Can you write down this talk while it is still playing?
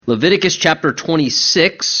Leviticus chapter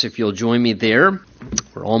 26, if you'll join me there.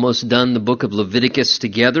 We're almost done the book of Leviticus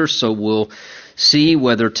together, so we'll see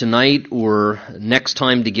whether tonight or next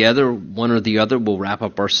time together, one or the other, we'll wrap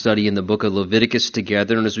up our study in the book of Leviticus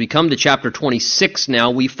together. And as we come to chapter 26 now,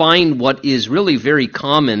 we find what is really very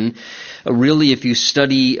common, really if you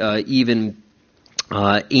study even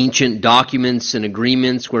ancient documents and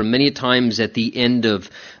agreements, where many times at the end of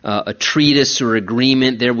a treatise or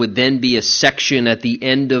agreement, there would then be a section at the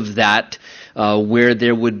end of that where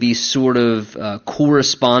there would be sort of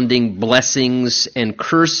corresponding blessings and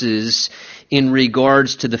curses in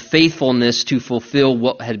regards to the faithfulness to fulfill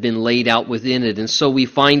what had been laid out within it. And so we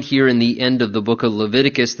find here in the end of the book of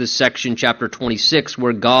Leviticus, this section, chapter 26,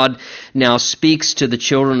 where God now speaks to the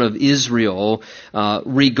children of Israel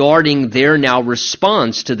regarding their now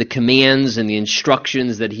response to the commands and the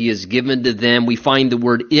instructions that He has given to them. We find the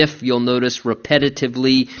word "if," you'll notice,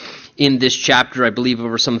 repetitively in this chapter. I believe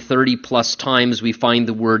over some 30 plus times we find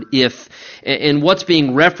the word "if." And what's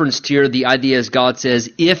being referenced here, the idea is God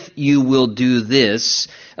says, if you will do this,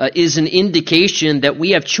 is an indication that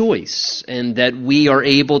we have choice and that we are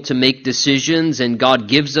able to make decisions, and God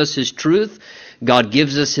gives us His truth. God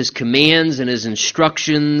gives us His commands and His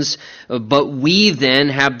instructions, but we then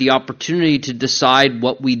have the opportunity to decide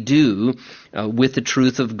what we do with the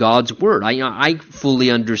truth of God's Word. I fully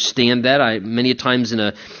understand that. Many times in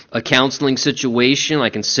a counseling situation, I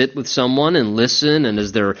can sit with someone and listen, and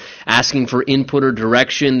as they're asking for input or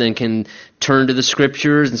direction, then can turn to the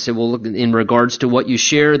Scriptures and say, well, look, in regards to what you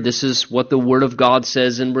shared, this is what the Word of God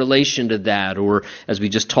says in relation to that. Or as we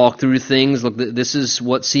just talk through things, look, this is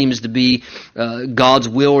what seems to be God's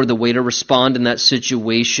will or the way to respond in that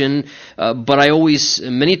situation. But I always,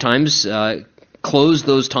 many times, close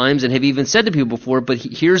those times and have even said to people before, but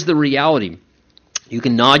here's the reality. You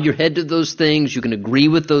can nod your head to those things. You can agree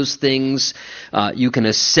with those things. You can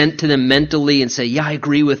assent to them mentally and say, yeah, I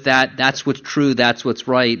agree with that. That's what's true. That's what's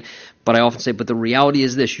right. But I often say, but the reality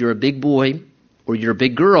is this. You're a big boy or you're a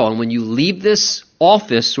big girl. And when you leave this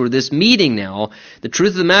office or this meeting now, the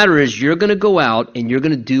truth of the matter is you're going to go out and you're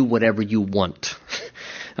going to do whatever you want.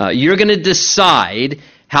 You're going to decide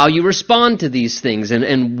how you respond to these things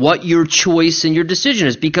and what your choice and your decision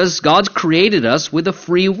is, because God's created us with a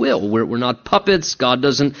free will. We're not puppets. God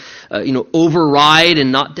doesn't override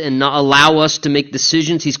and not allow us to make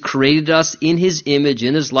decisions. He's created us in His image,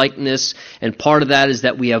 in His likeness, and part of that is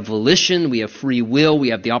that we have volition, we have free will,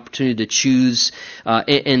 we have the opportunity to choose.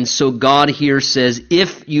 And so God here says,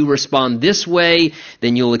 if you respond this way,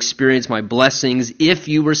 then you'll experience my blessings. If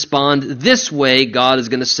you respond this way, God is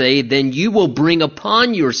going to say, then you will bring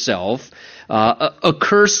upon yourself a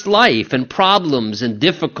cursed life and problems and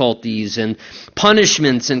difficulties and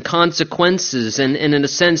punishments and consequences, and in a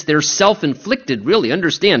sense they're self-inflicted, really.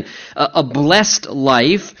 Understand, a blessed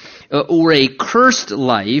life or a cursed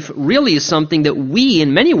life really is something that we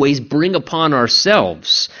in many ways bring upon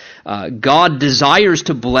ourselves. God desires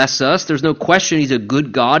to bless us. There's no question He's a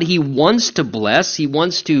good God. He wants to bless. He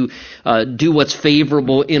wants to do what's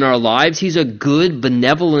favorable in our lives. He's a good,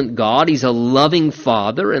 benevolent God. He's a loving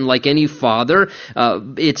Father. And like any father,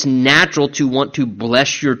 it's natural to want to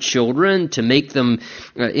bless your children, to make them,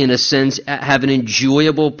 in a sense, have an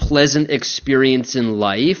enjoyable, pleasant experience in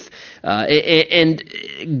life. And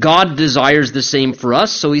God desires the same for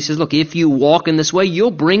us. So He says, look, if you walk in this way,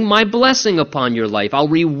 you'll bring my blessing upon your life. I'll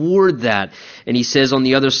reward that. And He says on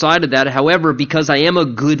the other side of that, however, because I am a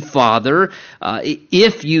good Father,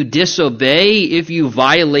 if you disobey, if you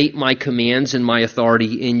violate my commands and my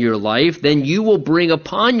authority in your life, then you will bring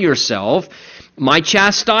upon yourself my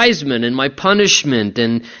chastisement and my punishment.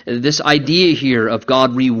 And this idea here of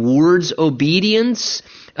God rewards obedience,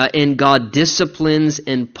 and God disciplines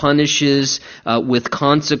and punishes with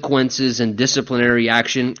consequences and disciplinary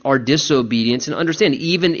action our disobedience. And understand,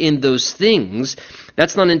 even in those things,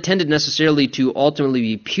 that's not intended necessarily to ultimately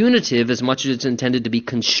be punitive as much as it's intended to be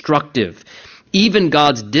constructive. Even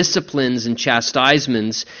God's disciplines and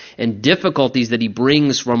chastisements and difficulties that He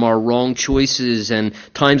brings from our wrong choices and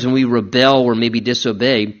times when we rebel or maybe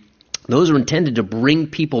disobey, those are intended to bring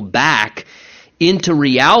people back into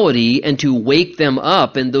reality and to wake them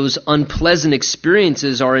up. And those unpleasant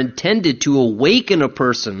experiences are intended to awaken a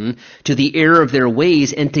person to the error of their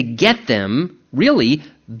ways and to get them, really,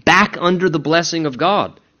 back under the blessing of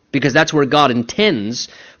God. because that's where God intends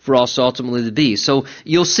for us ultimately to be. So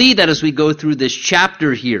you'll see that as we go through this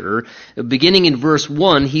chapter here, beginning in verse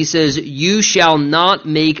 1, he says, you shall not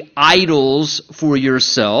make idols for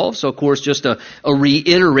yourselves. So of course, just a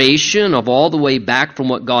reiteration of all the way back from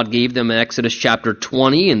what God gave them in Exodus chapter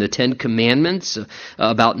 20 and the Ten Commandments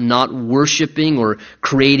about not worshiping or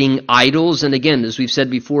creating idols. And again, as we've said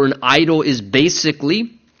before, an idol is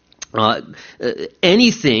basically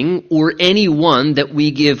anything or anyone that we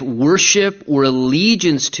give worship or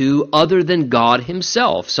allegiance to other than God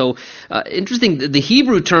himself. So, interesting, the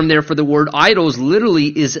Hebrew term there for the word idols literally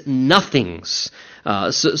is nothings.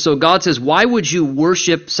 So God says, why would you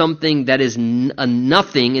worship something that is a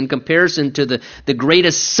nothing in comparison to the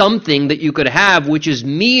greatest something that you could have, which is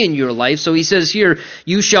me in your life? So he says here,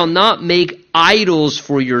 you shall not make idols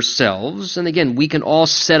for yourselves. And again, we can all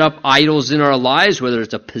set up idols in our lives, whether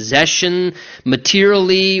it's a possession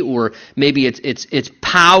materially, or maybe it's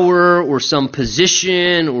power or some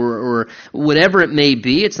position or whatever it may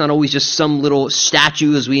be. It's not always just some little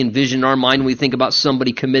statue as we envision in our mind when we think about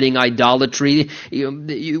somebody committing idolatry.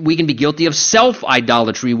 We can be guilty of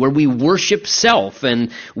self-idolatry, where we worship self,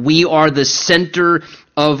 and we are the center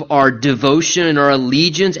of our devotion and our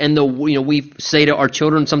allegiance. And we say to our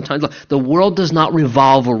children sometimes, the world does not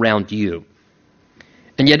revolve around you.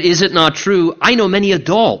 And yet, is it not true? I know many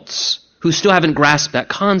adults who still haven't grasped that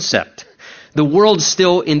concept. The world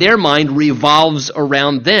still, in their mind, revolves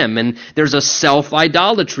around them. And there's a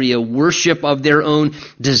self-idolatry, a worship of their own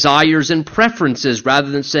desires and preferences, rather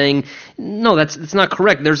than saying, no, that's not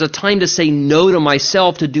correct. There's a time to say no to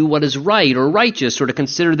myself to do what is right or righteous, or to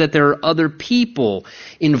consider that there are other people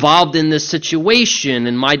involved in this situation,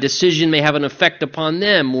 and my decision may have an effect upon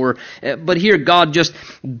them. But here, God just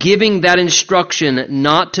giving that instruction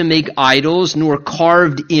not to make idols, nor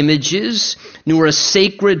carved images, nor a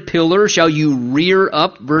sacred pillar shall you rear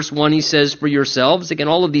up. Verse 1, he says, for yourselves. Again,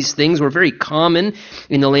 all of these things were very common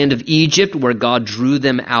in the land of Egypt, where God drew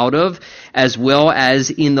them out of, as well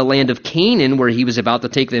as in the land of Canaan, where he was about to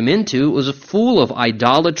take them into. It was full of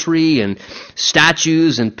idolatry and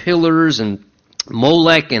statues and pillars and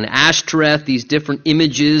Molech and Ashtoreth, these different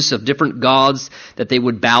images of different gods that they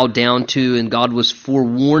would bow down to, and God was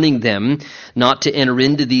forewarning them not to enter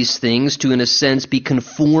into these things, to, in a sense, be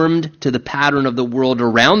conformed to the pattern of the world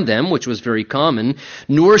around them, which was very common.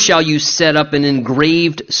 Nor shall you set up an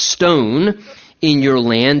engraved stone in your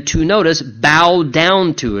land to, notice, bow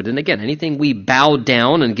down to it. And again, anything we bow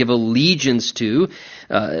down and give allegiance to,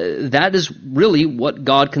 that is really what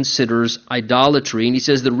God considers idolatry. And he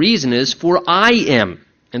says the reason is, for I am,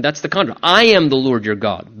 and that's the contrast, I am the Lord your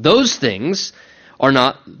God. Those things are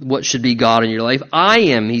not what should be God in your life. I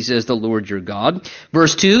am, he says, the Lord your God.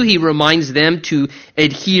 Verse 2, he reminds them to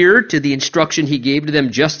adhere to the instruction he gave to them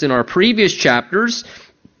just in our previous chapters.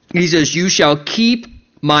 He says, you shall keep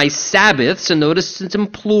my Sabbaths, and notice it's in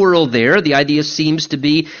plural there. The idea seems to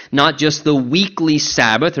be not just the weekly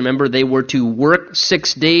Sabbath. Remember, they were to work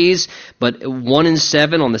 6 days, but 1 and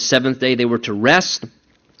 7, on the seventh day they were to rest.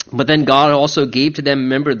 But then God also gave to them,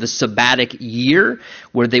 remember, the Sabbatic year,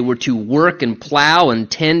 where they were to work and plow and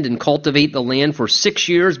tend and cultivate the land for 6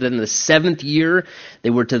 years. But in the seventh year, they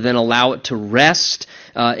were to then allow it to rest.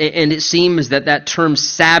 And it seems that term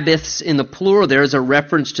Sabbaths in the plural there is a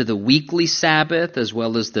reference to the weekly Sabbath, as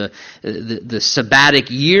well as the Sabbatic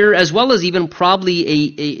year, as well as even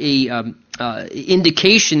probably a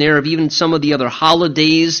indication there of even some of the other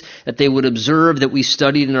holidays that they would observe that we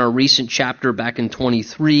studied in our recent chapter back in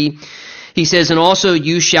 23. He says, and also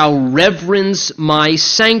you shall reverence my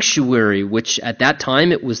sanctuary, which at that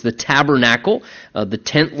time it was the tabernacle, the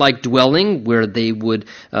tent-like dwelling where they would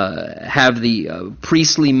have the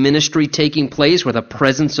priestly ministry taking place, where the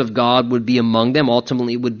presence of God would be among them.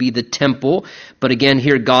 Ultimately it would be the temple. But again,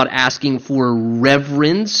 here God asking for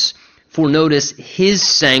reverence for, notice, his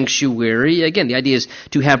sanctuary. Again, the idea is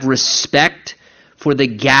to have respect for the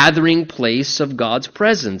gathering place of God's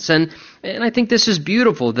presence. And I think this is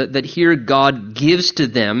beautiful, that here God gives to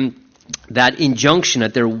them that injunction,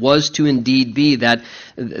 that there was to indeed be that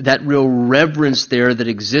real reverence there that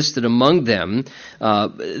existed among them,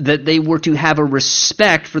 that they were to have a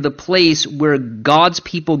respect for the place where God's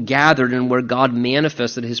people gathered and where God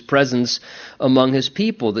manifested his presence among his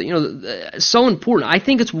people. So important. I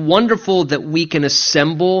think it's wonderful that we can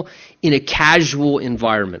assemble in a casual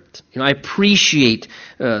environment. I appreciate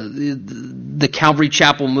the Calvary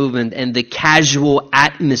Chapel movement and the casual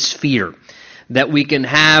atmosphere that we can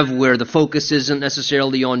have where the focus isn't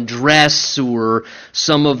necessarily on dress or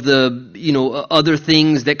some of the, other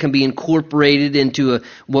things that can be incorporated into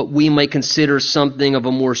what we might consider something of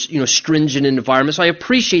a more, stringent environment. So I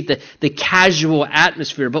appreciate the casual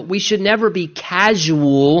atmosphere, but we should never be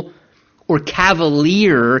casual or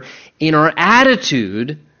cavalier in our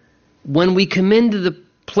attitude when we come into the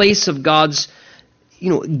place of God's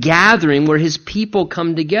gathering where his people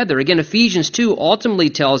come together. Again, Ephesians 2 ultimately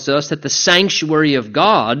tells us that the sanctuary of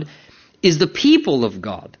God is the people of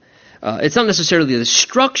God. It's not necessarily the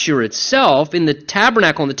structure itself. In the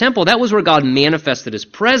tabernacle and the temple, that was where God manifested his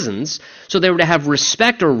presence. So they were to have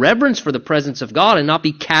respect or reverence for the presence of God and not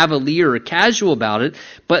be cavalier or casual about it.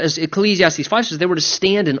 But as Ecclesiastes 5 says, they were to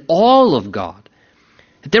stand in awe of God.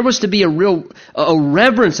 There was to be a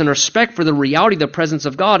reverence and respect for the reality of the presence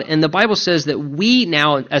of God. And the Bible says that we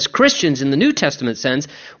now, as Christians in the New Testament sense,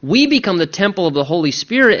 we become the temple of the Holy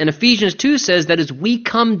Spirit. And Ephesians 2 says that as we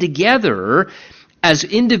come together as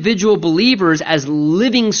individual believers, as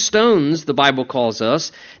living stones, the Bible calls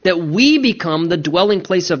us, that we become the dwelling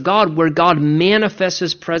place of God where God manifests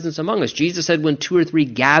his presence among us. Jesus said, when 2 or 3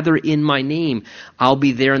 gather in my name, I'll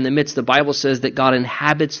be there in the midst. The Bible says that God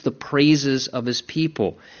inhabits the praises of his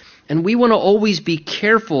people. And we want to always be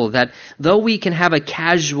careful that though we can have a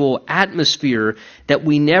casual atmosphere, that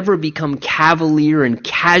we never become cavalier and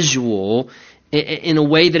casual in a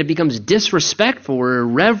way that it becomes disrespectful or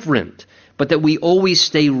irreverent. But that we always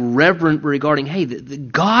stay reverent regarding, hey,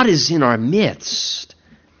 God is in our midst.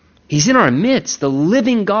 He's in our midst, the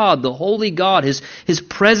living God, the holy God. His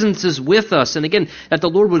presence is with us. And again, that the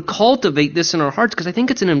Lord would cultivate this in our hearts, because I think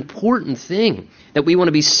it's an important thing that we want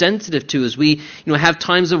to be sensitive to as we have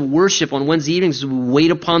times of worship on Wednesday evenings, as we wait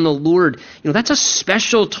upon the Lord. That's a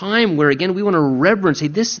special time where, again, we want to reverence, hey,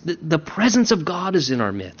 the presence of God is in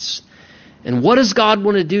our midst. And what does God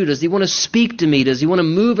want to do? Does he want to speak to me? Does he want to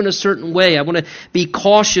move in a certain way? I want to be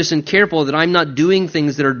cautious and careful that I'm not doing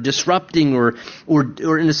things that are disrupting or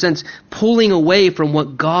in a sense, pulling away from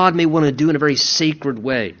what God may want to do in a very sacred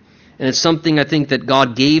way. And it's something I think that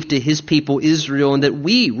God gave to his people Israel and that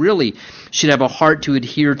we really should have a heart to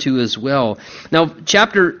adhere to as well. Now,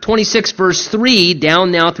 chapter 26, verse 3, down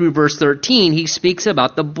now through verse 13, he speaks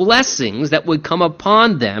about the blessings that would come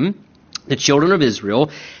upon them, the children of Israel,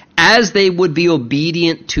 as they would be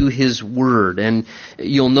obedient to his word. And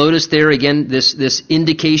you'll notice there again this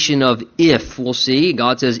indication of if. We'll see.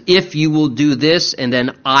 God says, if you will do this, and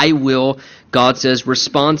then I will, God says,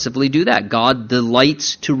 responsively do that. God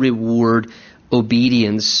delights to reward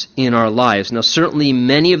obedience in our lives. Now, certainly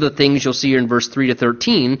many of the things you'll see here in verse 3 to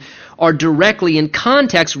 13 are directly in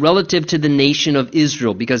context relative to the nation of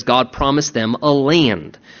Israel, because God promised them a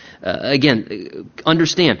land. Again,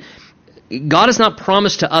 understand, God has not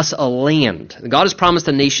promised to us a land. God has promised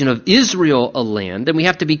the nation of Israel a land, and we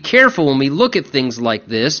have to be careful when we look at things like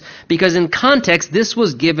this, because in context, this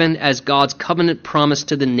was given as God's covenant promise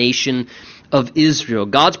to the nation of Israel.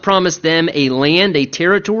 God's promised them a land, a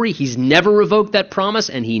territory. He's never revoked that promise,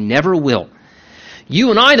 and he never will.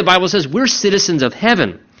 You and I, the Bible says, we're citizens of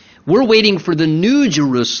heaven. We're waiting for the new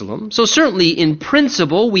Jerusalem. So certainly in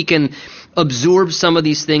principle, we can absorb some of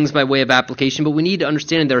these things by way of application, but we need to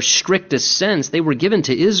understand in their strictest sense, they were given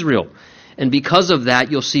to Israel. And because of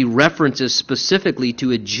that, you'll see references specifically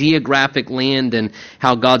to a geographic land and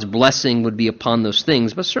how God's blessing would be upon those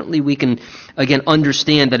things. But certainly we can, again,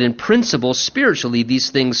 understand that in principle, spiritually,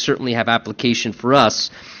 these things certainly have application for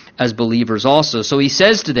us as believers also. So he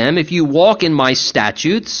says to them, if you walk in my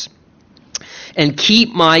statutes and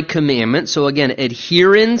keep my commandments, so again,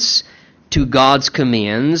 adherence to God's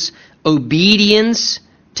commands, obedience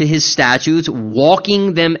to his statutes,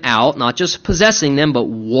 walking them out, not just possessing them, but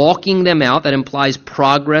walking them out, that implies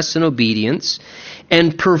progress and obedience,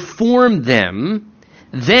 and perform them,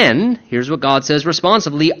 then, here's what God says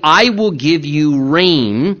responsively, I will give you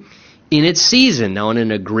rain in its season. Now, in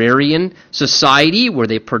an agrarian society where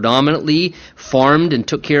they predominantly farmed and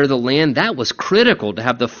took care of the land, that was critical to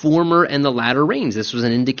have the former and the latter rains. This was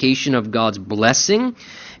an indication of God's blessing,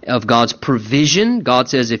 of God's provision. God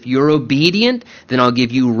says, if you're obedient, then I'll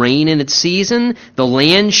give you rain in its season. The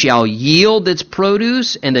land shall yield its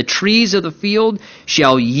produce, and the trees of the field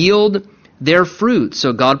shall yield their fruit.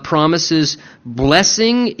 So God promises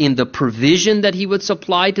blessing in the provision that he would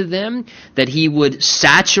supply to them, that he would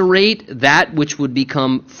saturate that which would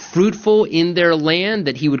become fruitful in their land,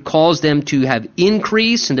 that he would cause them to have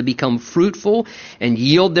increase and to become fruitful and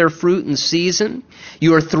yield their fruit in season.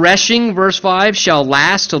 Your threshing, verse 5, shall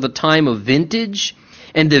last till the time of vintage,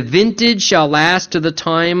 and the vintage shall last to the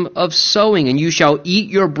time of sowing, and you shall eat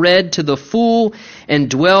your bread to the full and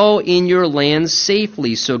dwell in your land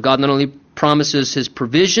safely. So God not only promises his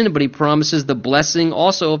provision, but he promises the blessing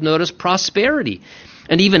also of, notice, prosperity.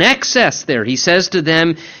 And even excess there. He says to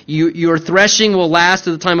them, your threshing will last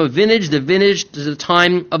to the time of vintage, the vintage to the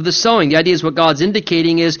time of the sowing. The idea is what God's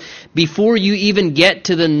indicating is before you even get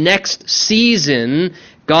to the next season,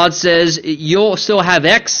 God says you'll still have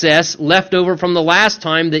excess left over from the last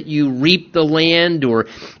time that you reaped the land or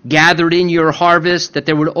gathered in your harvest, that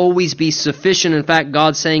there would always be sufficient. In fact,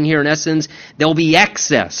 God's saying here in essence, there'll be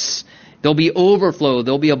excess. There'll be overflow.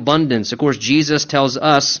 There'll be abundance. Of course, Jesus tells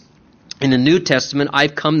us in the New Testament,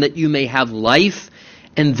 I've come that you may have life,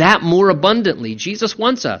 and that more abundantly. Jesus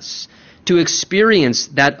wants us to experience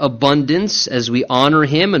that abundance as we honor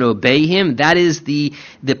him and obey him. That is the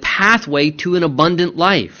pathway to an abundant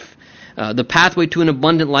life. The pathway to an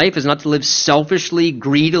abundant life is not to live selfishly,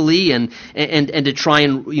 greedily, and to try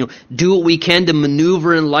and do what we can to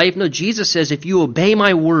maneuver in life. No, Jesus says, if you obey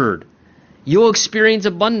my word, you'll experience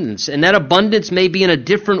abundance. And that abundance may be in a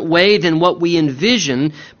different way than what we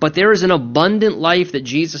envision, but there is an abundant life that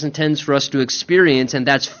Jesus intends for us to experience, and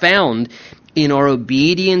that's found in our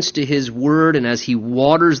obedience to his word. And as he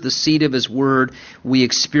waters the seed of his word, we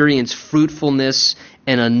experience fruitfulness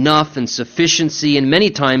and enough and sufficiency, and many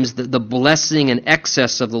times the blessing and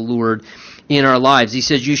excess of the Lord in our lives. He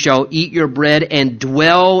says, you shall eat your bread and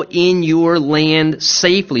dwell in your land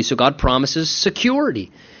safely. So God promises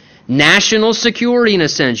security. National security, in a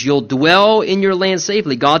sense. You'll dwell in your land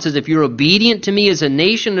safely. God says, if you're obedient to me as a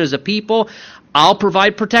nation, as a people, I'll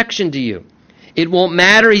provide protection to you. It won't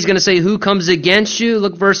matter. He's going to say who comes against you.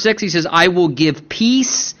 Look, verse 6, he says, I will give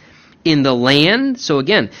peace in the land. So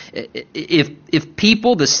again, if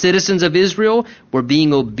people, the citizens of Israel, were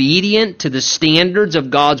being obedient to the standards of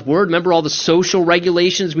God's word, remember all the social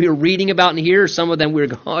regulations we were reading about in here? Some of them we were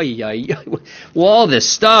going, well, all this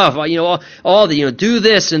stuff, all the, do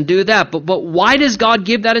this and do that. But why does God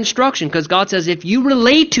give that instruction? Because God says if you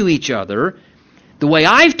relate to each other the way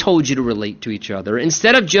I've told you to relate to each other,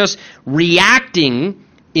 instead of just reacting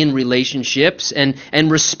in relationships and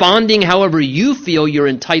responding however you feel you're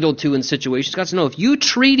entitled to in situations. God says, no, if you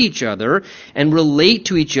treat each other and relate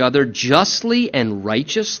to each other justly and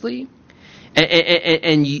righteously,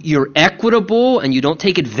 and you're equitable and you don't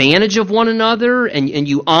take advantage of one another, and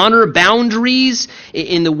you honor boundaries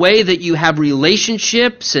in the way that you have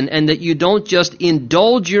relationships, and that you don't just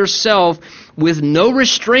indulge yourself with no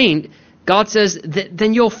restraint, God says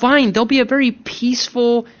then you'll find there'll be a very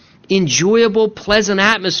peaceful, enjoyable, pleasant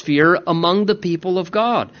atmosphere among the people of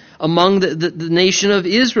God, among the nation of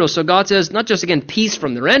Israel. So God says, not just, again, peace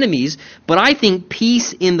from their enemies, but I think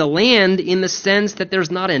peace in the land in the sense that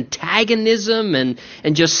there's not antagonism and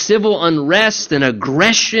just civil unrest and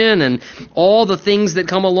aggression and all the things that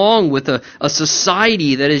come along with a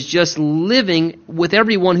society that is just living with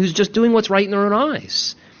everyone who's just doing what's right in their own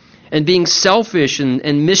eyes, and being selfish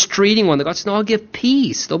and mistreating one. God says, no, I'll give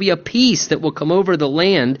peace. There'll be a peace that will come over the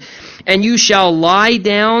land. And you shall lie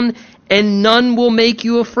down, and none will make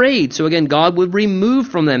you afraid. So again, God would remove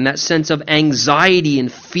from them that sense of anxiety and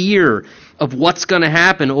fear of what's going to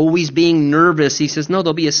happen, always being nervous. He says, no,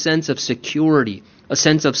 there'll be a sense of security, a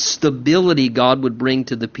sense of stability God would bring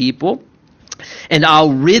to the people. And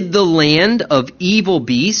I'll rid the land of evil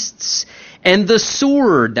beasts, and the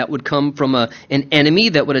sword that would come from an enemy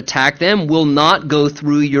that would attack them will not go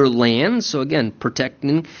through your land. So again,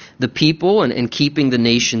 protecting the people and keeping the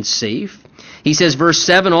nation safe. He says, verse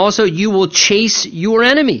 7 also, you will chase your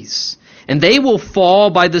enemies, and they will fall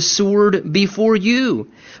by the sword before you.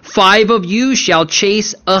 5 of you shall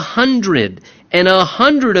chase 100, and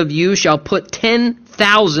 100 of you shall put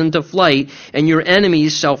 10,000 to flight, and your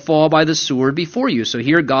enemies shall fall by the sword before you. So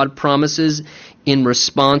here God promises, in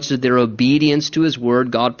response to their obedience to his word,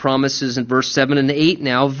 God promises in verse 7 and 8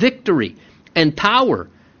 now victory and power.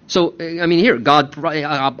 So, here, God,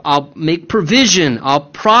 I'll make provision, I'll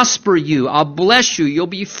prosper you, I'll bless you, you'll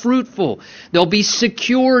be fruitful, there'll be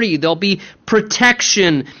security, there'll be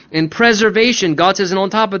protection and preservation. God says, and on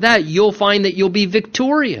top of that, you'll find that you'll be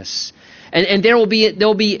victorious. And there'll be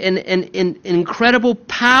an incredible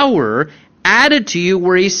power added to you,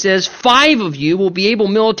 where he says 5 of you will be able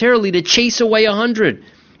militarily to chase away 100.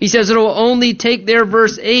 He says it'll only take, there,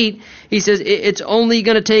 verse 8, he says it's only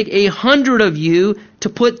going to take 100 of you to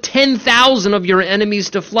put 10,000 of your enemies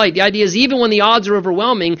to flight. The idea is even when the odds are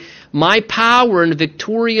overwhelming, my power and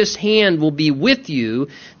victorious hand will be with you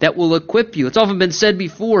that will equip you. It's often been said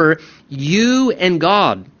before, you and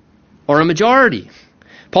God are a majority.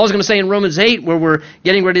 Paul's going to say in Romans 8, where we're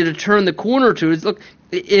getting ready to turn the corner to, is look,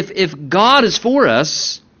 if God is for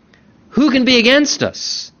us, who can be against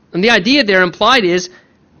us? And the idea there implied is,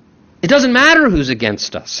 it doesn't matter who's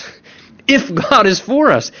against us. if God is for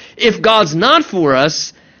us. If God's not for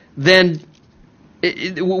us, then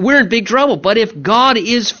we're in big trouble. But if God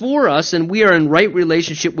is for us and we are in right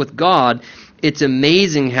relationship with God, it's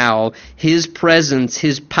amazing how His presence,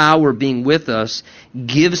 His power being with us,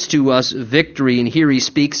 gives to us victory. And here he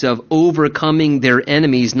speaks of overcoming their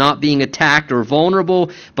enemies, not being attacked or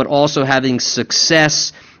vulnerable, but also having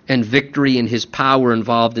success and victory in His power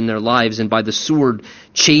involved in their lives. And by the sword,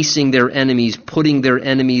 chasing their enemies, putting their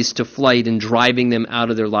enemies to flight and driving them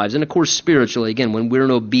out of their lives. And of course, spiritually, again, when we're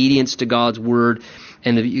in obedience to God's word,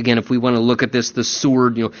 and again, if we want to look at this, the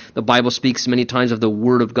sword, the Bible speaks many times of the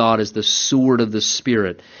Word of God as the sword of the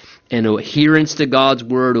Spirit. And adherence to God's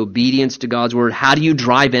Word, obedience to God's Word. How do you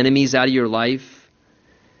drive enemies out of your life?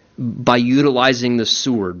 By utilizing the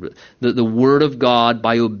sword, the Word of God,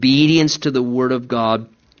 by obedience to the Word of God.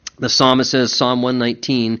 The psalmist says, Psalm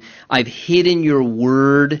 119, I've hidden your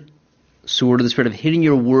Word, sword of the Spirit, I've hidden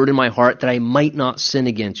your word in my heart that I might not sin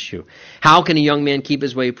against you. How can a young man keep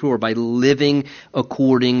his way pure? By living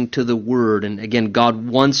according to the word. And again, God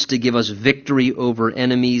wants to give us victory over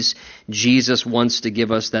enemies. Jesus wants to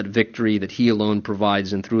give us that victory that He alone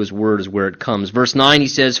provides, and through His word is where it comes. Verse 9, he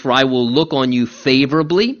says, for I will look on you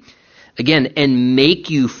favorably, again, and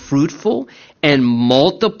make you fruitful and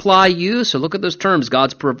multiply you. So look at those terms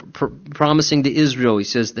God's promising to Israel. He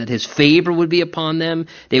says that His favor would be upon them.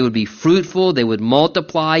 They would be fruitful. They would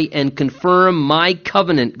multiply and confirm my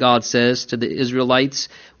covenant, God says to the Israelites,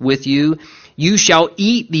 with you. You shall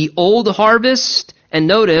eat the old harvest. And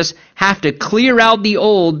notice, have to clear out the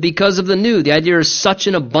old because of the new. The idea is such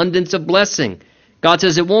an abundance of blessing. God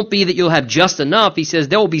says it won't be that you'll have just enough. He says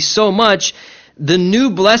there will be so much. The new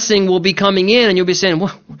blessing will be coming in, and you'll be saying,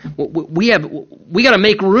 well, we got to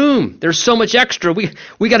make room. There's so much extra.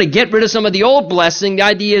 We got to get rid of some of the old blessing. The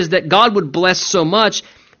idea is that God would bless so much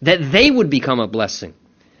that they would become a blessing.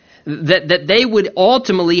 That they would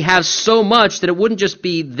ultimately have so much that it wouldn't just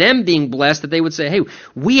be them being blessed, that they would say, hey,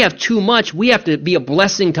 we have too much. We have to be a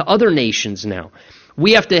blessing to other nations now.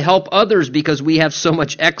 We have to help others because we have so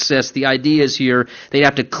much excess. The idea is here they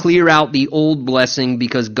have to clear out the old blessing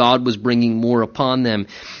because God was bringing more upon them.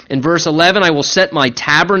 In verse 11, I will set my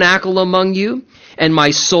tabernacle among you, and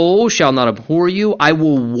my soul shall not abhor you. I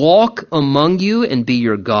will walk among you and be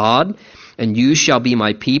your God, and you shall be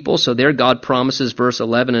my people. So there God promises, verse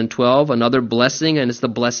 11 and 12, another blessing, and it's the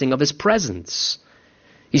blessing of His presence.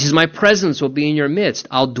 He says, my presence will be in your midst.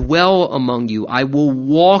 I'll dwell among you. I will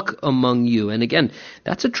walk among you. And again,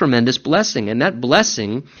 that's a tremendous blessing. And that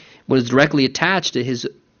blessing was directly attached to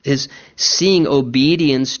his seeing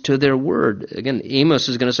obedience to their word. Again, Amos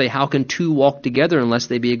is going to say, how can two walk together unless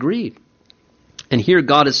they be agreed? And here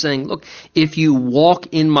God is saying, look, if you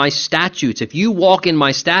walk in my statutes,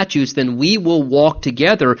 then we will walk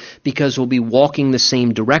together because we'll be walking the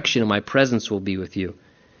same direction and my presence will be with you.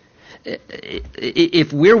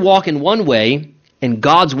 If we're walking one way and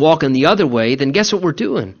God's walking the other way, then guess what we're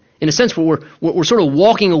doing? In a sense, we're sort of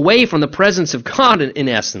walking away from the presence of God in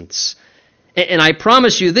essence. And I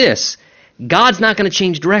promise you this, God's not going to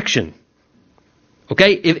change direction.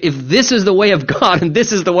 Okay? If this is the way of God and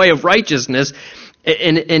this is the way of righteousness,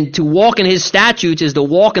 and to walk in His statutes is to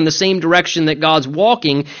walk in the same direction that God's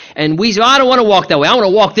walking. And we say, I don't want to walk that way. I want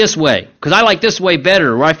to walk this way because I like this way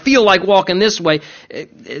better, or I feel like walking this way.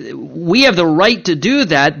 We have the right to do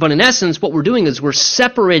that, but in essence, what we're doing is we're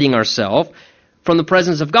separating ourselves from the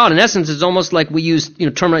presence of God. In essence, it's almost like we use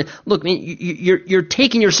term. Look, you're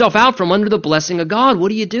taking yourself out from under the blessing of God.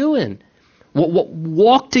 What are you doing?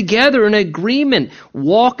 Walk together in agreement.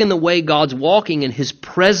 Walk in the way God's walking, and His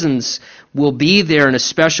presence will be there in a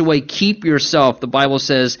special way. Keep yourself, the Bible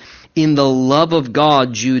says, in the love of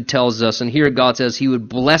God, Jude tells us. And here God says He would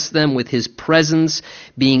bless them with His presence,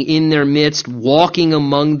 being in their midst, walking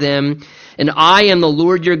among them. And I am the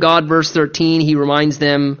Lord your God, verse 13, He reminds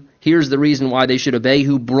them, here's the reason why they should obey,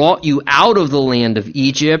 who brought you out of the land of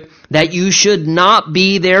Egypt, that you should not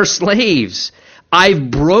be their slaves.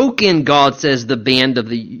 I've broken, God says, the band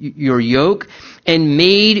of your yoke and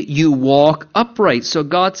made you walk upright. So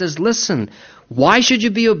God says, listen, why should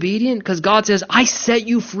you be obedient? Because God says, I set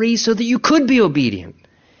you free so that you could be obedient.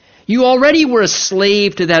 You already were a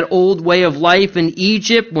slave to that old way of life in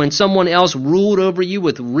Egypt when someone else ruled over you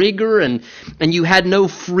with rigor and you had no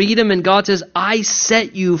freedom. And God says, I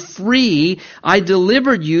set you free. I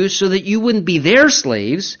delivered you so that you wouldn't be their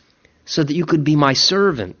slaves, so that you could be my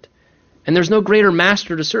servant. And there's no greater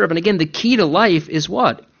master to serve. And again, the key to life is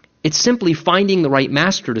what? It's simply finding the right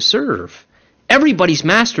master to serve. Everybody's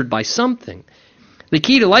mastered by something. The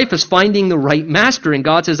key to life is finding the right master. And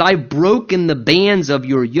God says, I've broken the bands of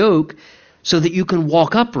your yoke so that you can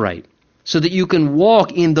walk upright. so that you can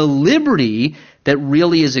walk in the liberty that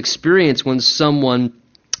really is experienced when someone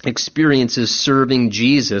experiences serving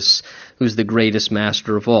Jesus, who's the greatest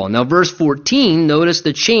master of all. Now, verse 14, notice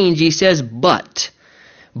the change. He says, but,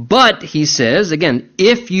 he says, again,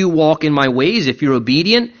 if you walk in my ways, if you're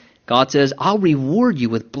obedient, God says, I'll reward you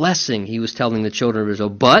with blessing, he was telling the children of Israel.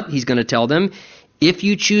 But, he's going to tell them, if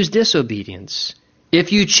you choose disobedience,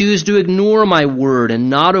 if you choose to ignore my word and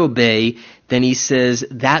not obey, then he says,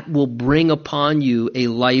 that will bring upon you a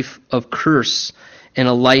life of curse and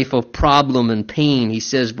a life of problem and pain. He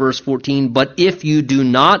says, verse 14, but if you do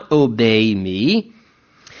not obey me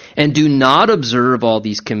and do not observe all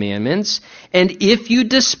these commandments, and if you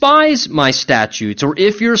despise my statutes, or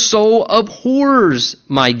if your soul abhors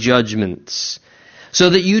my judgments, so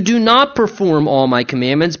that you do not perform all my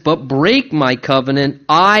commandments, but break my covenant,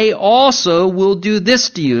 I also will do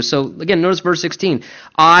this to you. So again, notice verse 16.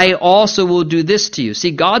 I also will do this to you.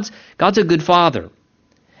 See, God's a good father.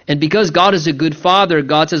 And because God is a good father,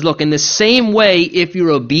 God says, look, in the same way, if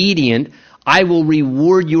you're obedient, I will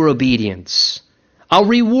reward your obedience. I'll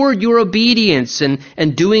reward your obedience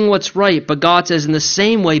and doing what's right. But God says, in the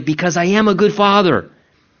same way, because I am a good father,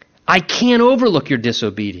 I can't overlook your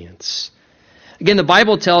disobedience. Again, the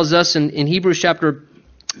Bible tells us in Hebrews chapter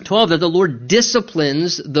 12 that the Lord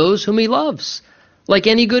disciplines those whom he loves. Like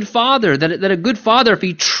any good father, that a good father, if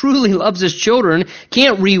he truly loves his children,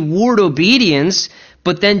 can't reward obedience,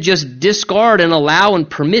 but then just discard and allow and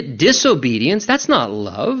permit disobedience. That's not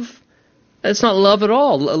love. That's not love at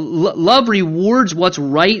all. Love rewards what's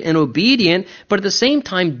right and obedient, but at the same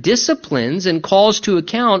time disciplines and calls to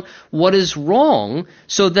account what is wrong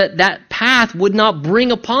so that that path would not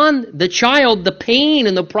bring upon the child the pain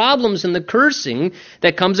and the problems and the cursing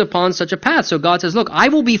that comes upon such a path. So God says, look, I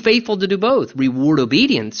will be faithful to do both. Reward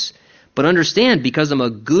obedience, but understand, because I'm a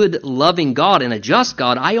good, loving God and a just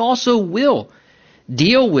God, I also will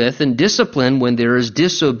deal with and discipline when there is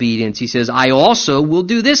disobedience. He says, I also will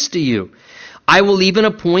do this to you. I will even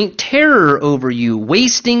appoint terror over you,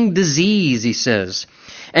 wasting disease, he says,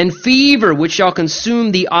 and fever which shall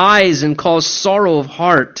consume the eyes and cause sorrow of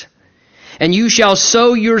heart. And you shall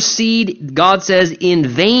sow your seed, God says, in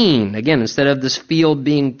vain. Again, instead of this field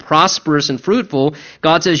being prosperous and fruitful,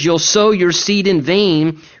 God says you'll sow your seed in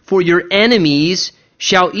vain, for your enemies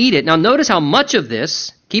shall eat it. Now notice how much of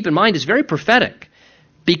this, keep in mind, is very prophetic.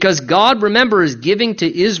 Because God, remember, is giving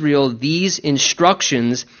to Israel these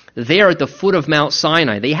instructions there at the foot of Mount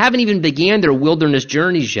Sinai. They haven't even began their wilderness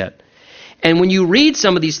journeys yet. And when you read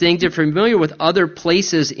some of these things, if you're familiar with other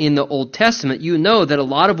places in the Old Testament, you know that a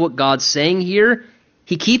lot of what God's saying here,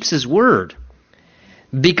 he keeps his word.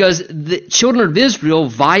 Because the children of Israel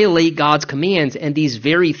violate God's commands, and these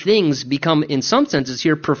very things become, in some senses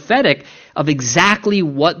here, prophetic of exactly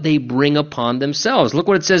what they bring upon themselves. Look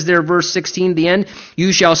what it says there, verse 16, the end.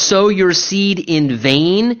 You shall sow your seed in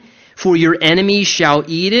vain, for your enemies shall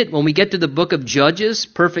eat it. When we get to the book of Judges,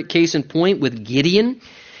 perfect case in point with Gideon,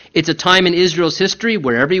 it's a time in Israel's history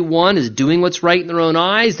where everyone is doing what's right in their own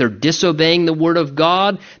eyes. They're disobeying the word of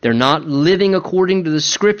God. They're not living according to the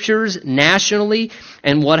scriptures nationally.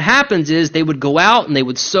 And what happens is they would go out and they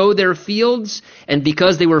would sow their fields. And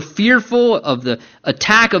because they were fearful of the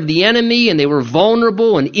attack of the enemy and they were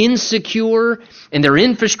vulnerable and insecure and their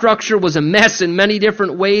infrastructure was a mess in many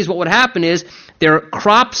different ways, what would happen is their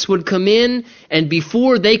crops would come in, and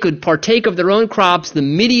before they could partake of their own crops, the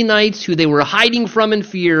Midianites, who they were hiding from in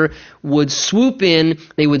fear, would swoop in.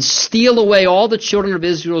 They would steal away all the children of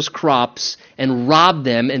Israel's crops and rob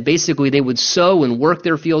them, and basically they would sow and work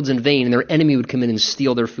their fields in vain, and their enemy would come in and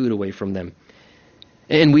steal their food away from them.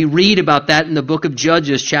 And we read about that in the book of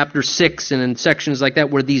Judges, chapter 6, and in sections like that,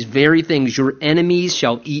 where these very things, your enemies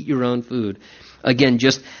shall eat your own food. Again,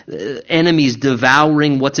 just enemies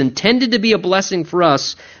devouring what's intended to be a blessing for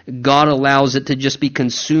us. God allows it to just be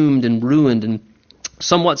consumed and ruined, and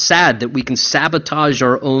somewhat sad that we can sabotage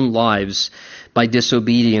our own lives by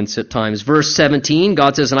disobedience at times. Verse 17,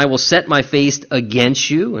 God says, and I will set my face against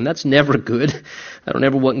you, and that's never good. I don't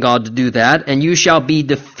ever want God to do that. And you shall be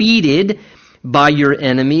defeated by your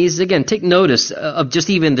enemies. Again, take notice of just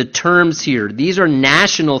even the terms here. These are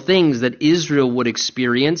national things that Israel would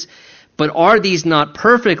experience. But are these not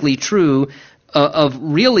perfectly true of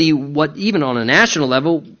really what, even on a national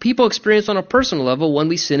level, people experience on a personal level when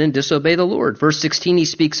we sin and disobey the Lord? Verse 16, he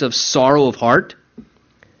speaks of sorrow of heart.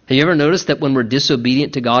 Have you ever noticed that when we're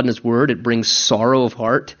disobedient to God and his word, it brings sorrow of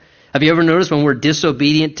heart? Have you ever noticed when we're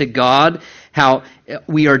disobedient to God, how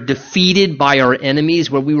we are defeated by our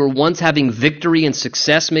enemies, where we were once having victory and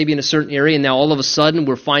success maybe in a certain area, and now all of a sudden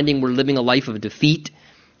we're finding we're living a life of defeat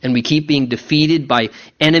and we keep being defeated by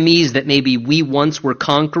enemies that maybe we once were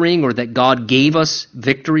conquering or that God gave us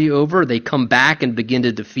victory over, they come back and begin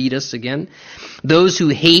to defeat us again. Those who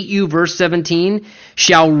hate you, verse 17,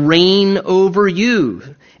 shall reign over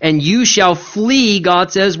you, and you shall flee,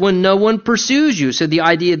 God says, when no one pursues you. So the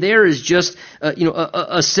idea there is just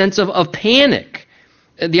a sense of panic.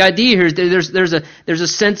 The idea here is there's a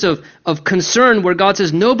sense of concern where God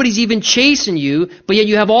says nobody's even chasing you, but yet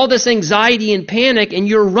you have all this anxiety and panic, and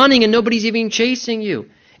you're running and nobody's even chasing you.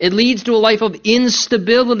 It leads to a life of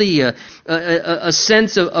instability, a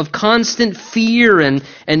sense of constant fear and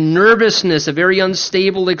nervousness, a very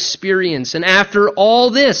unstable experience. And after all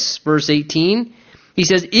this, verse 18, he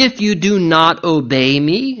says, if you do not obey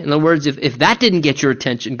me, in other words, if that didn't get your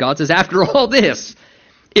attention, God says, after all this,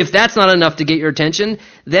 if that's not enough to get your attention,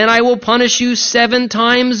 then I will punish you 7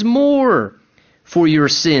 times more for your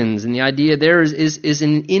sins. And the idea there is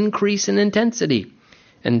an increase in intensity.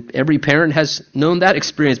 And every parent has known that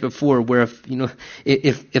experience before, where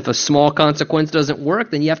if a small consequence doesn't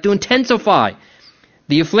work, then you have to intensify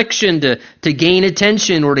the affliction to gain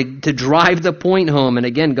attention or to drive the point home. And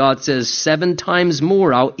again, God says 7 times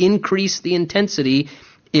more. I'll increase the intensity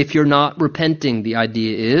if you're not repenting, the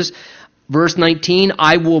idea is. Verse 19,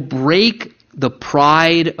 I will break the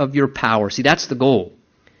pride of your power. See, that's the goal.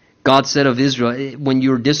 God said of Israel, when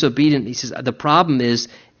you're disobedient, he says, the problem is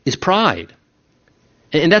pride.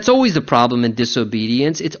 And that's always the problem in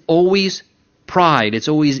disobedience. It's always pride. It's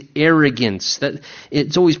always arrogance.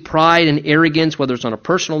 It's always pride and arrogance, whether it's on a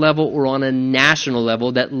personal level or on a national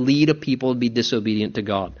level, that lead a people to be disobedient to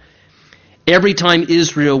God. Every time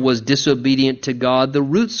Israel was disobedient to God, the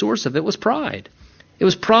root source of it was pride. It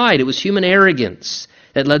was pride. It was human arrogance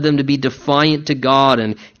that led them to be defiant to God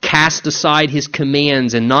and cast aside his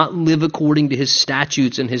commands and not live according to his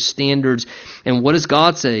statutes and his standards. And what does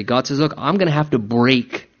God say? God says, look, I'm going to have to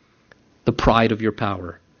break the pride of your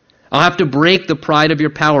power. I'll have to break the pride of your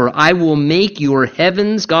power. I will make your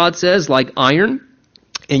heavens, God says, like iron,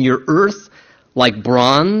 and your earth like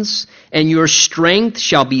bronze, and your strength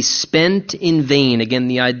shall be spent in vain. Again,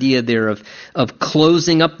 the idea there of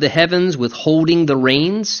closing up the heavens, withholding the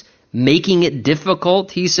rains, making it difficult,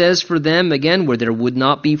 he says, for them, again, where there would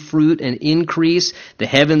not be fruit and increase. The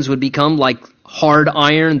heavens would become like hard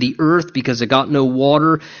iron. The earth, because it got no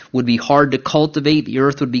water, would be hard to cultivate. The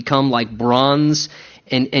earth would become like bronze.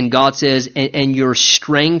 And God says, and your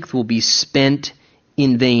strength will be spent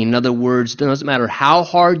in vain. In other words, it doesn't matter how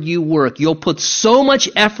hard you work, you'll put so much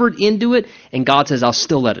effort into it, and God says, I'll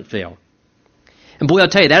still let it fail. And boy, I'll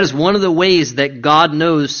tell you, that is one of the ways that God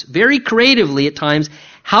knows very creatively at times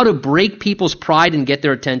how to break people's pride and get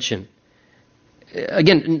their attention.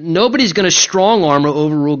 Again, nobody's going to strong arm or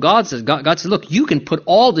overrule God. God says, look, you can put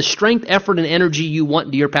all the strength, effort, and energy you want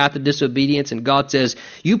into your path of disobedience, and God says,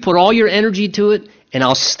 you put all your energy to it, and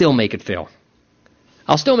I'll still make it fail.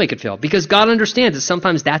 I'll still make it fail, because God understands that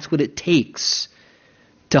sometimes that's what it takes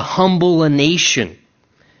to humble a nation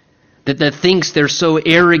that thinks they're so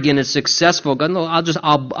arrogant and successful. God, no,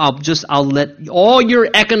 I'll let all your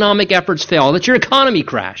economic efforts fail. I'll let your economy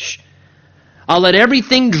crash. I'll let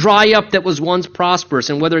everything dry up that was once prosperous.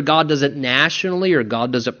 And whether God does it nationally or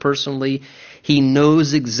God does it personally, he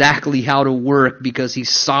knows exactly how to work, because he's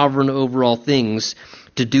sovereign over all things,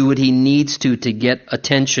 to do what he needs to get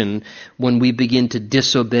attention when we begin to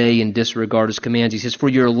disobey and disregard his commands. He says, for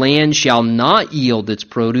your land shall not yield its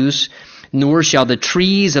produce, nor shall the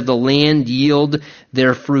trees of the land yield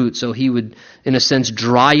their fruit. So he would, in a sense,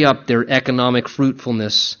 dry up their economic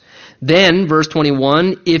fruitfulness. Then, verse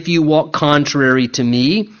 21, if you walk contrary to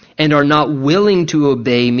me and are not willing to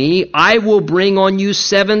obey me, I will bring on you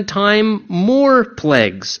 7 times more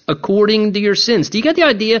plagues according to your sins. Do you get the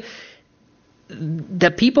idea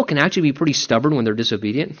that people can actually be pretty stubborn when they're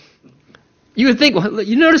disobedient? You would think, well,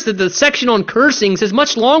 you notice that the section on cursing is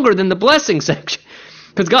much longer than the blessing section.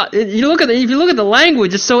 Because God, if you look at the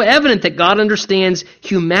language, it's so evident that God understands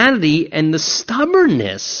humanity and the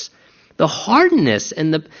stubbornness, the hardness,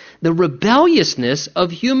 and the rebelliousness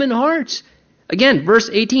of human hearts. Again, verse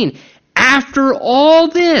 18, after all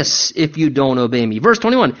this, if you don't obey me. Verse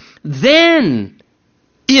 21, then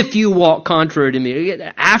if you walk contrary to me.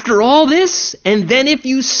 After all this, and then if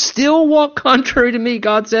you still walk contrary to me,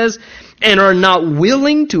 God says, and are not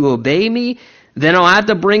willing to obey me, then I'll have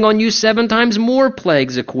to bring on you 7 times more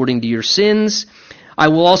plagues according to your sins. I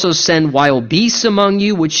will also send wild beasts among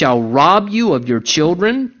you, which shall rob you of your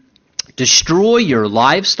children, destroy your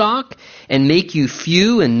livestock, and make you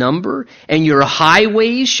few in number, and your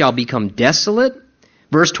highways shall become desolate.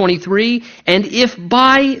 Verse 23, and if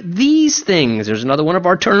by these things, there's another one of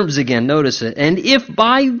our terms again, notice it, and if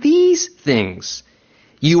by these things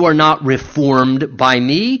you are not reformed by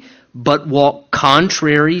me, but walk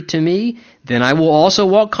contrary to me, then I will also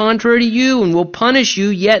walk contrary to you and will punish you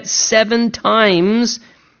yet 7 times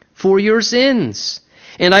for your sins.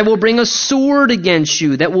 And I will bring a sword against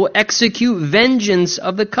you that will execute vengeance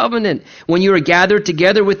of the covenant. When you are gathered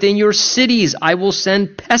together within your cities, I will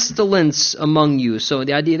send pestilence among you. So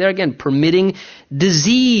the idea there again, permitting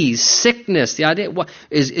disease, sickness. The idea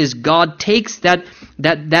is God takes that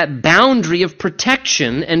boundary of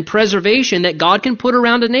protection and preservation that God can put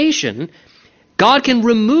around a nation. God can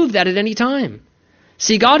remove that at any time.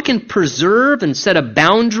 See, God can preserve and set a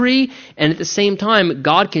boundary, and at the same time,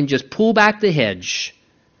 God can just pull back the hedge.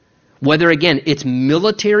 Whether, again, it's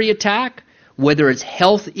military attack, whether it's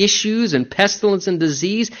health issues and pestilence and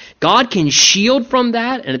disease, God can shield from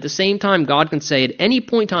that, and at the same time, God can say, at any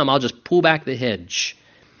point in time, I'll just pull back the hedge.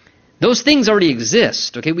 Those things already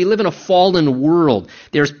exist, okay? We live in a fallen world.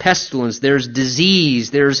 There's pestilence, there's disease,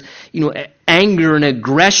 there's, anger and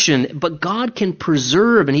aggression, but God can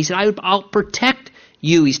preserve, and he said, I'll protect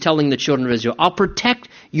you, he's telling the children of Israel. I'll protect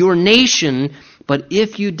your nation, but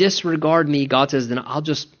if you disregard me, God says, then I'll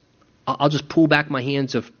just pull back my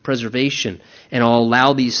hands of preservation, and I'll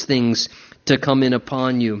allow these things to come in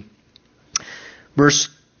upon you. Verse,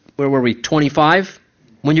 where were we? 25.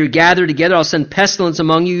 When you're gathered together, I'll send pestilence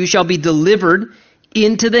among you. You shall be delivered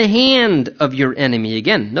into the hand of your enemy.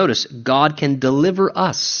 Again, notice, God can deliver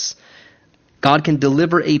us. God can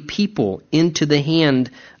deliver a people into the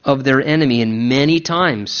hand of their enemy. And many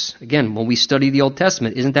times, again, when we study the Old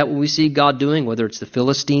Testament, isn't that what we see God doing? Whether it's the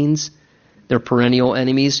Philistines, their perennial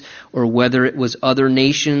enemies, or whether it was other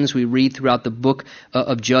nations, we read throughout the book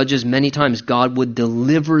of Judges, many times God would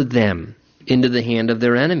deliver them into the hand of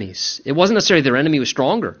their enemies. It wasn't necessarily their enemy was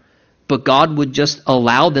stronger, but God would just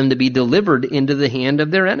allow them to be delivered into the hand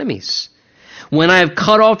of their enemies. When I have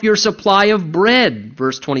cut off your supply of bread,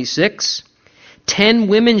 verse 26, 10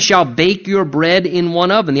 women shall bake your bread in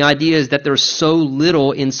one oven. The idea is that there's so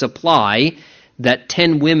little in supply that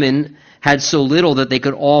 10 women had so little that they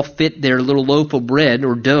could all fit their little loaf of bread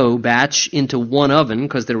or dough batch into one oven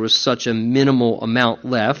because there was such a minimal amount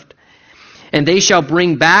left. And they shall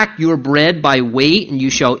bring back your bread by weight, and you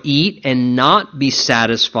shall eat and not be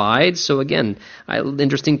satisfied. So again,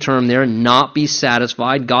 interesting term there, not be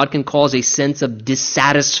satisfied. God can cause a sense of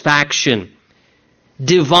dissatisfaction,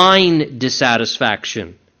 divine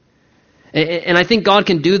dissatisfaction. And I think God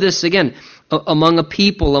can do this, again, among a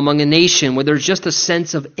people, among a nation, where there's just a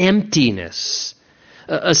sense of emptiness,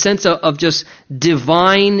 a sense of just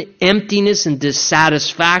divine emptiness and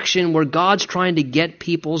dissatisfaction, where God's trying to get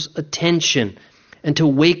people's attention and to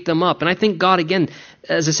wake them up. And I think God, again,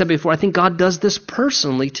 as I said before, I think God does this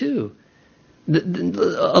personally too.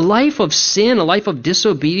 A life of sin, a life of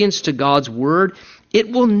disobedience to God's word, it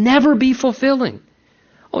will never be fulfilling.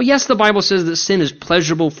 Oh, yes, the Bible says that sin is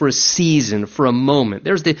pleasurable for a season, for a moment.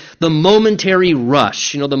 There's the momentary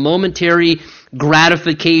rush, the momentary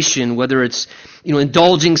gratification, whether it's,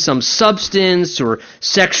 indulging some substance or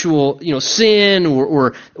sexual, sin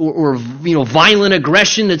or violent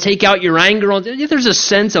aggression to take out your anger on. There's a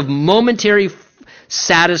sense of momentary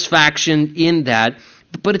satisfaction in that,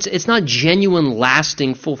 but it's not genuine,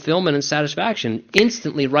 lasting fulfillment and satisfaction.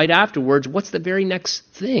 Instantly, right afterwards, what's the very next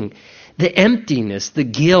thing? The emptiness, the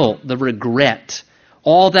guilt, the regret,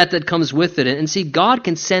 all that comes with it. And see, God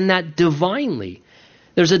can send that divinely.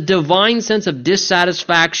 There's a divine sense of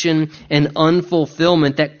dissatisfaction and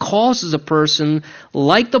unfulfillment that causes a person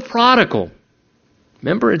like the prodigal.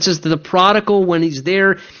 Remember, it says that the prodigal, when he's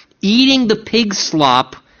there eating the pig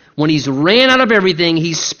slop, when he's ran out of everything,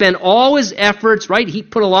 he's spent all his efforts, right? He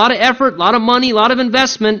put a lot of effort, a lot of money, a lot of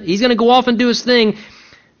investment. He's going to go off and do his thing.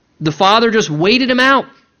 The father just waited him out.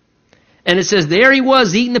 And it says there he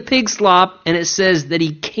was eating the pig slop, and it says that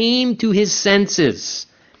he came to his senses.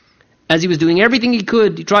 As he was doing everything he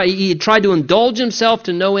could, he tried to indulge himself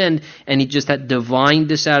to no end, and he just had divine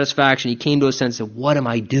dissatisfaction. He came to a sense of, what am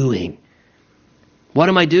I doing? What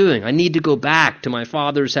am I doing? I need to go back to my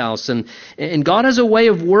Father's house. And God has a way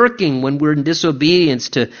of working when we're in disobedience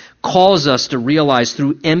to cause us to realize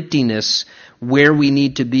through emptiness where we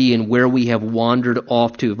need to be and where we have wandered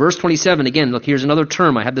off to. Verse 27, again, look, here's another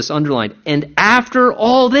term. I have this underlined. And after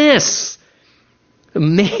all this,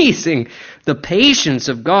 amazing, the patience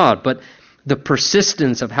of God, but the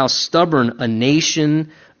persistence of how stubborn a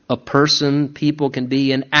nation, a person, people can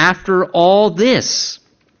be. And after all this,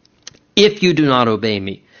 if you do not obey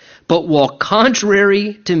me, but walk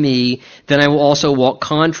contrary to me, then I will also walk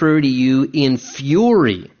contrary to you in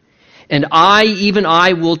fury. And I, even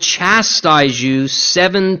I, will chastise you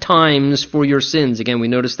 7 times for your sins. Again, we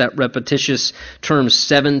notice that repetitious term,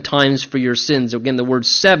 7 times for your sins. Again, the word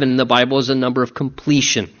 7 in the Bible is a number of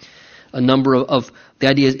completion. A number of the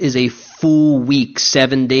idea is a full week,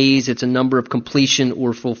 7 days. It's a number of completion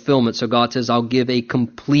or fulfillment. So God says, I'll give a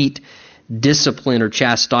complete discipline or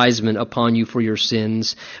chastisement upon you for your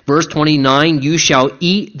sins. Verse 29, you shall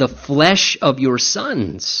eat the flesh of your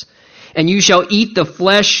sons, and you shall eat the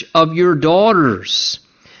flesh of your daughters.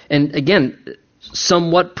 And again,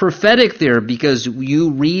 somewhat prophetic there, because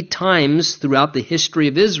you read times throughout the history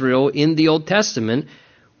of Israel in the Old Testament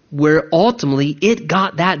where ultimately it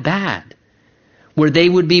got that bad, where they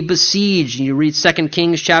would be besieged. You read 2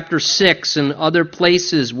 Kings chapter 6 and other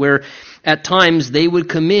places where at times they would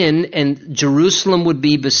come in and Jerusalem would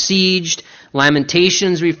be besieged.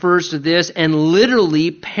 Lamentations refers to this, and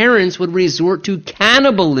literally parents would resort to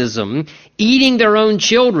cannibalism, eating their own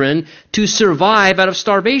children to survive out of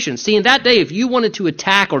starvation. See, in that day, if you wanted to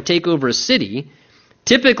attack or take over a city,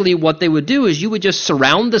 typically what they would do is you would just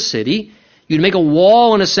surround the city. You'd make a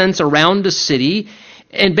wall, in a sense, around the city,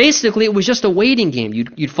 and basically it was just a waiting game.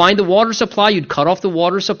 You'd find the water supply, you'd cut off the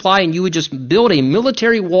water supply, and you would just build a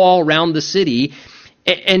military wall around the city,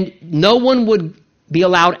 and no one would be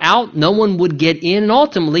allowed out, no one would get in, and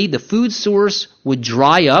ultimately the food source would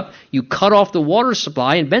dry up. You cut off the water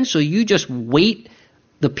supply, and eventually you just wait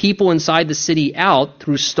the people inside the city out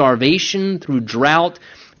through starvation, through drought,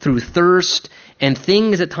 through thirst, and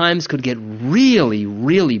things at times could get really,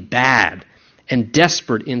 really bad and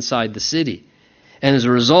desperate inside the city. And as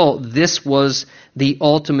a result, this was the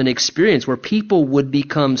ultimate experience where people would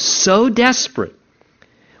become so desperate,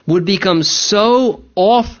 would become so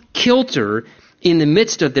off kilter in the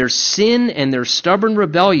midst of their sin and their stubborn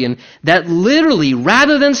rebellion that literally,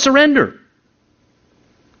 rather than surrender,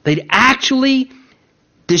 they'd actually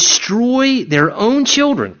destroy their own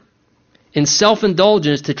children in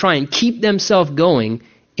self-indulgence to try and keep themselves going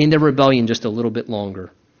in their rebellion just a little bit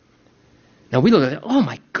longer. Now we look at it, oh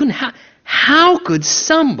my goodness, how could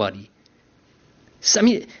somebody,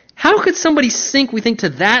 how could somebody sink, we think, to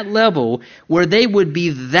that level where they would be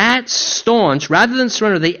that staunch, rather than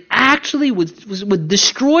surrender, they actually would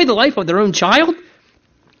destroy the life of their own child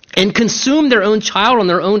and consume their own child on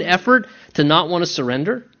their own effort to not want to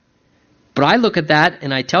surrender? But I look at that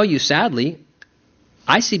and I tell you, sadly,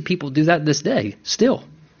 I see people do that this day still.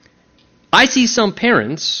 I see some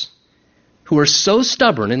parents who are so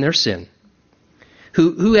stubborn in their sin,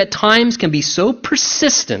 who at times can be so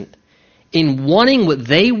persistent in wanting what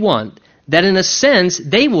they want, that in a sense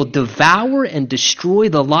they will devour and destroy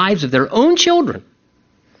the lives of their own children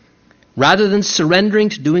rather than surrendering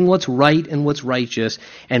to doing what's right and what's righteous,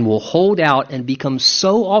 and will hold out and become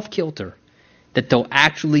so off kilter that they'll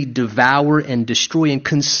actually devour and destroy and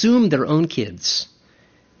consume their own kids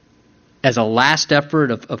as a last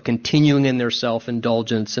effort of continuing in their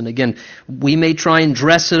self-indulgence. And again, we may try and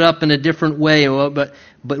dress it up in a different way, but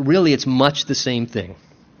really it's much the same thing.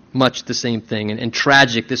 Much the same thing. And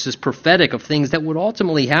tragic, this is prophetic of things that would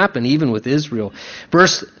ultimately happen even with Israel.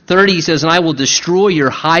 Verse 30 says, and I will destroy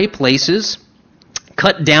your high places,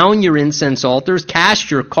 cut down your incense altars,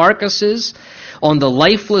 cast your carcasses on the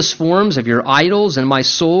lifeless forms of your idols, and my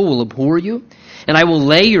soul will abhor you. And I will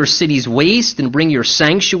lay your cities waste and bring your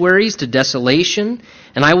sanctuaries to desolation.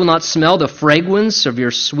 And I will not smell the fragrance of your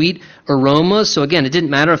sweet aroma. So again, it didn't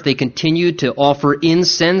matter if they continued to offer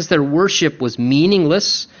incense. Their worship was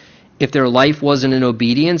meaningless if their life wasn't in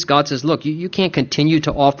obedience. God says, look, you can't continue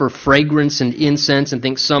to offer fragrance and incense and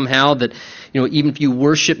think somehow that, even if you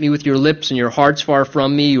worship me with your lips and your heart's far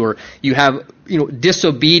from me, or you have,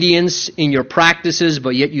 disobedience in your practices,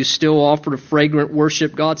 but yet you still offer a fragrant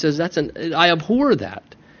worship. God says, I abhor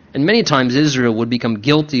that. And many times Israel would become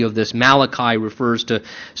guilty of this. Malachi refers to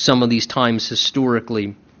some of these times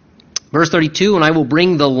historically. Verse 32, and I will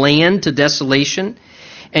bring the land to desolation,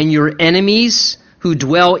 and your enemies who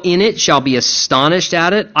dwell in it shall be astonished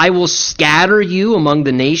at it. I will scatter you among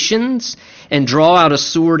the nations and draw out a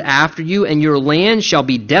sword after you, and your land shall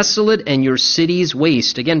be desolate and your cities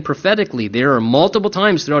waste. Again, prophetically, there are multiple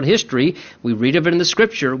times throughout history, we read of it in the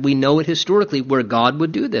Scripture, we know it historically, where God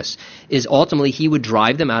would do this, is ultimately He would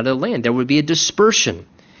drive them out of the land. There would be a dispersion.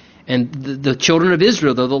 And the children of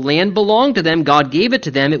Israel, though the land belonged to them, God gave it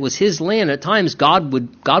to them, it was His land. At times, God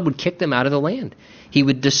would kick them out of the land. He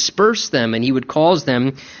would disperse them, and He would cause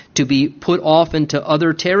them to be put off into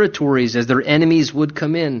other territories as their enemies would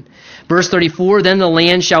come in. Verse 34, then the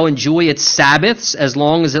land shall enjoy its Sabbaths as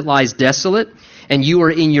long as it lies desolate, and you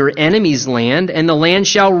are in your enemy's land, and the land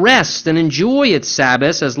shall rest and enjoy its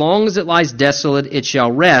Sabbaths as long as it lies desolate, it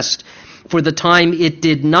shall rest. for the time it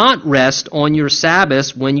did not rest on your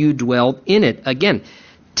Sabbaths when you dwelt in it. Again,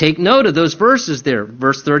 take note of those verses there.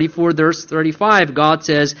 Verse 34, verse 35, God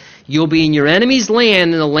says, you'll be in your enemy's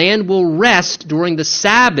land, and the land will rest during the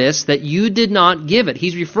Sabbaths that you did not give it.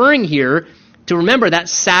 He's referring here to, remember, that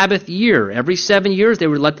Sabbath year. Every 7 years they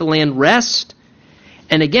would let the land rest.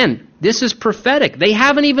 And again, this is prophetic. They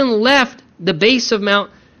haven't even left the base of Mount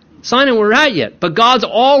Sinai where we're at yet. But God's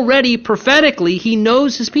already prophetically, He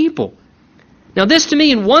knows His people. Now this to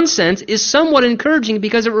me, in one sense, is somewhat encouraging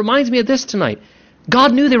because it reminds me of this tonight.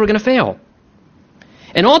 God knew they were going to fail.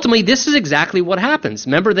 And ultimately, this is exactly what happens.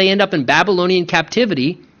 Remember, they end up in Babylonian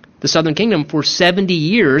captivity, the southern kingdom, for 70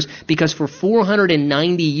 years because for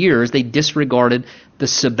 490 years they disregarded the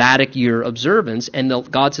sabbatic year observance. And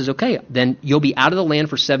God says, okay, then you'll be out of the land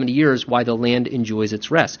for 70 years while the land enjoys its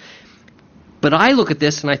rest. But I look at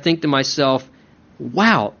this and I think to myself,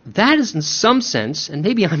 wow, that is in some sense, and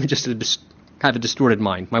maybe I'm just have a distorted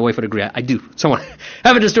mind. My wife would agree. I do. Someone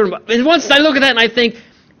have a distorted mind. And once I look at that and I think,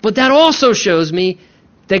 but that also shows me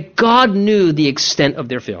that God knew the extent of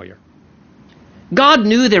their failure. God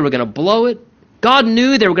knew they were going to blow it. God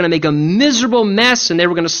knew they were going to make a miserable mess and they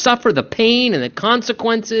were going to suffer the pain and the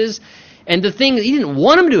consequences and the things. He didn't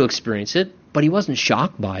want them to experience it, but He wasn't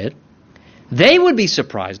shocked by it. They would be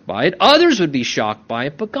surprised by it. Others would be shocked by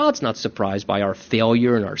it, but God's not surprised by our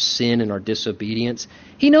failure and our sin and our disobedience.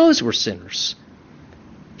 He knows we're sinners.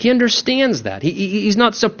 He understands that. He's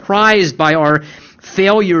not surprised by our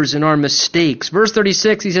failures and our mistakes. Verse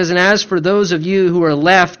 36, he says, and as for those of you who are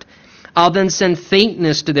left, I'll then send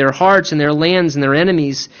faintness to their hearts and their lands and their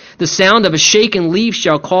enemies. The sound of a shaken leaf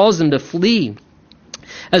shall cause them to flee.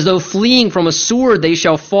 As though fleeing from a sword, they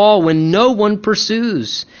shall fall when no one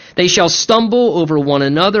pursues. They shall stumble over one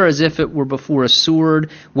another as if it were before a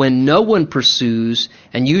sword when no one pursues,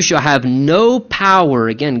 and you shall have no power.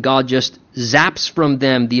 Again, God just zaps from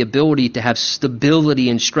them the ability to have stability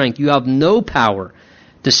and strength. You have no power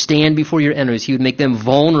to stand before your enemies. He would make them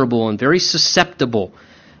vulnerable and very susceptible,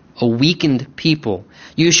 a weakened people.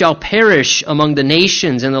 You shall perish among the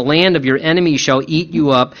nations, and the land of your enemies shall eat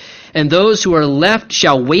you up, and those who are left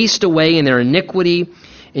shall waste away in their iniquity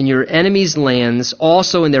in your enemies' lands,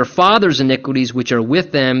 also in their fathers' iniquities which are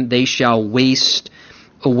with them, they shall waste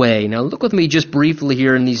away. Now look with me just briefly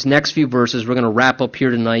here in these next few verses. We're going to wrap up here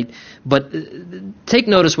tonight. But take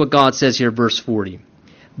notice what God says here, verse 40.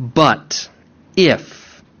 But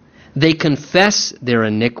if they confess their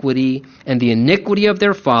iniquity and the iniquity of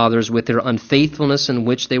their fathers with their unfaithfulness in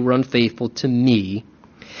which they were unfaithful to me,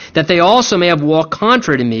 that they also may have walked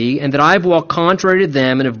contrary to me, and that I have walked contrary to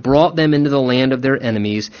them, and have brought them into the land of their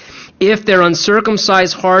enemies. If their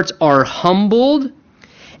uncircumcised hearts are humbled,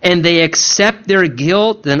 and they accept their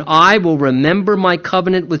guilt, then I will remember my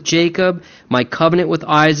covenant with Jacob, my covenant with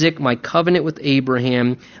Isaac, my covenant with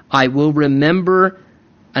Abraham. I will remember,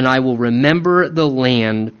 and I will remember the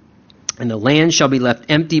land, and the land shall be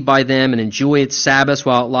left empty by them, and enjoy its Sabbaths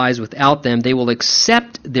while it lies without them. They will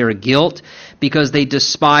accept their guilt, because they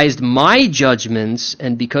despised my judgments,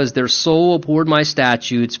 and because their soul abhorred my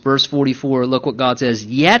statutes. Verse 44, look what God says.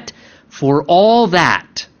 Yet for all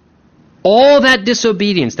that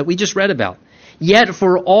disobedience that we just read about, yet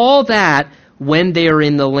for all that, when they are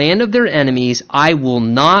in the land of their enemies, I will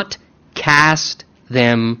not cast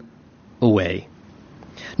them away.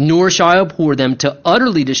 Nor shall I abhor them to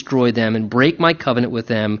utterly destroy them and break my covenant with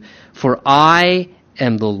them, for I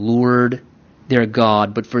am the Lord their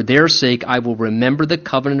God, but for their sake I will remember the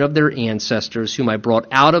covenant of their ancestors, whom I brought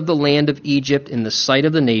out of the land of Egypt in the sight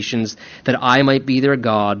of the nations, that I might be their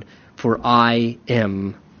God, for I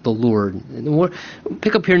am the Lord. And we'll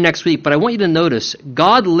pick up here next week, but I want you to notice,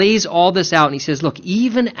 God lays all this out, and He says, look,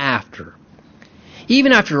 even after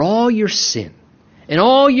all your sin, and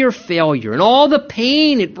all your failure, and all the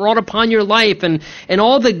pain it brought upon your life, and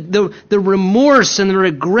all the remorse and the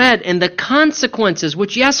regret and the consequences,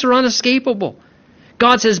 which, yes, are unescapable.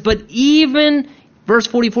 God says, but even, verse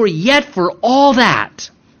 44, yet for all that,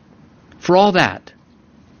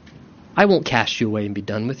 I won't cast you away and be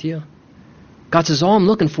done with you. God says, all I'm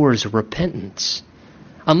looking for is repentance.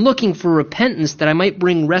 I'm looking for repentance that I might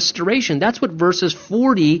bring restoration. That's what verses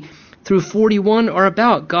 40 through 41 are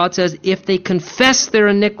about. God says, if they confess their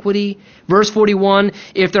iniquity, verse 41,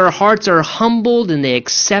 if their hearts are humbled and they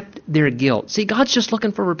accept their guilt. See, God's just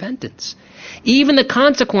looking for repentance. Even the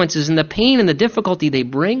consequences and the pain and the difficulty they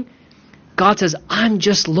bring, God says, I'm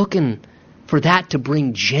just looking for that to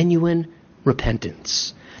bring genuine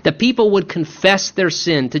repentance. That people would confess their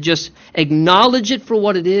sin, to just acknowledge it for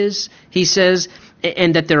what it is, He says,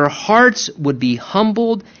 and that their hearts would be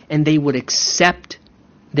humbled and they would accept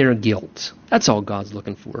their guilt. That's all God's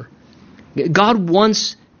looking for. God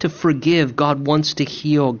wants to forgive. God wants to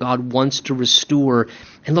heal. God wants to restore.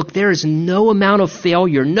 And look, there is no amount of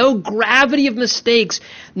failure, no gravity of mistakes,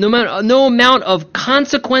 no amount of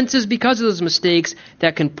consequences because of those mistakes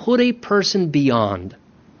that can put a person beyond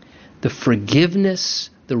the forgiveness,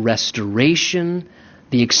 the restoration,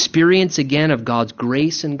 the experience again of God's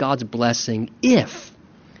grace and God's blessing if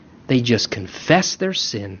they just confess their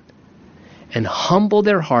sin and humble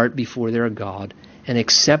their heart before their God and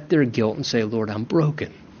accept their guilt and say, Lord, I'm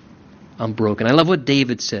broken. I'm broken. I love what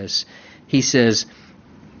David says. He says,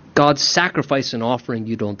 God's sacrifice and offering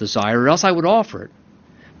you don't desire, or else I would offer it.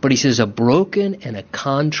 But he says, a broken and a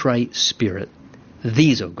contrite spirit,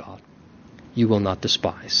 these, O God, you will not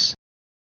despise.